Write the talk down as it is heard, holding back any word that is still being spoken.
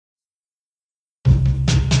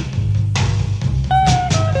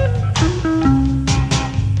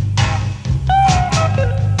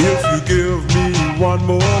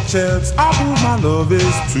chance, I'll prove my love is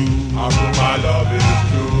true. I'll prove my love is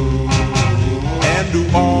true. And do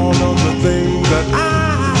all of the things that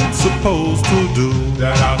I'm supposed to do.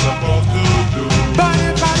 That I'm supposed to do. But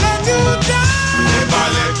if I let you down, if I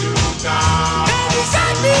let you down, and you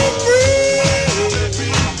set me free,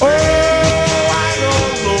 oh, I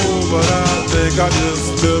don't know, but I think I just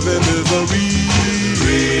live in misery.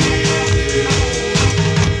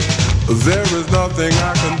 There is nothing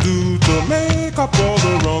I can do to make up all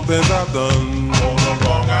the wrong things I've done. All the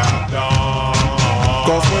wrong I've done.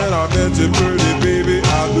 'Cause when I met you, pretty baby,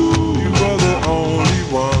 I knew you were the only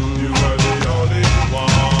one. You were the only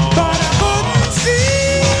one. But I couldn't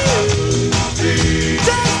see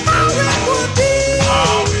just how it would be.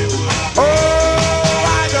 Oh,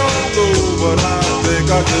 I don't know, but I think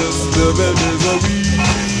I just live in misery.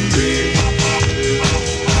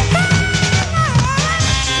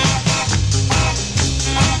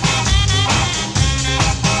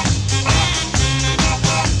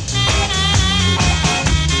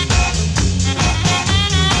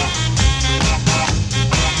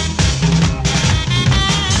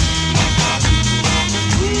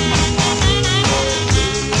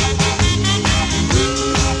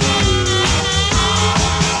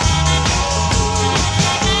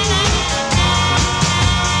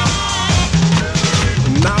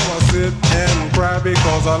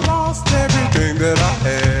 Because I lost everything that I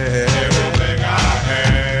had. Everything I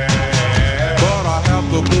had. But I have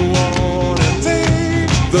to go on and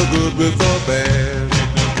take the good with the bad.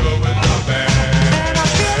 Take the good with the bad. And I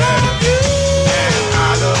still love you. And I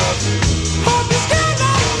love you. Hope you still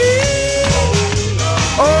love me.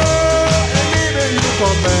 Oh, and maybe you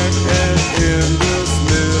come back and end this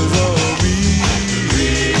misery.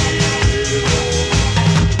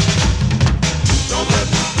 Don't let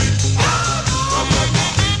me free. Don't let me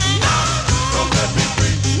free. Don't let me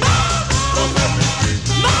free. Don't let me free.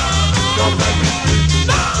 Don't let me free.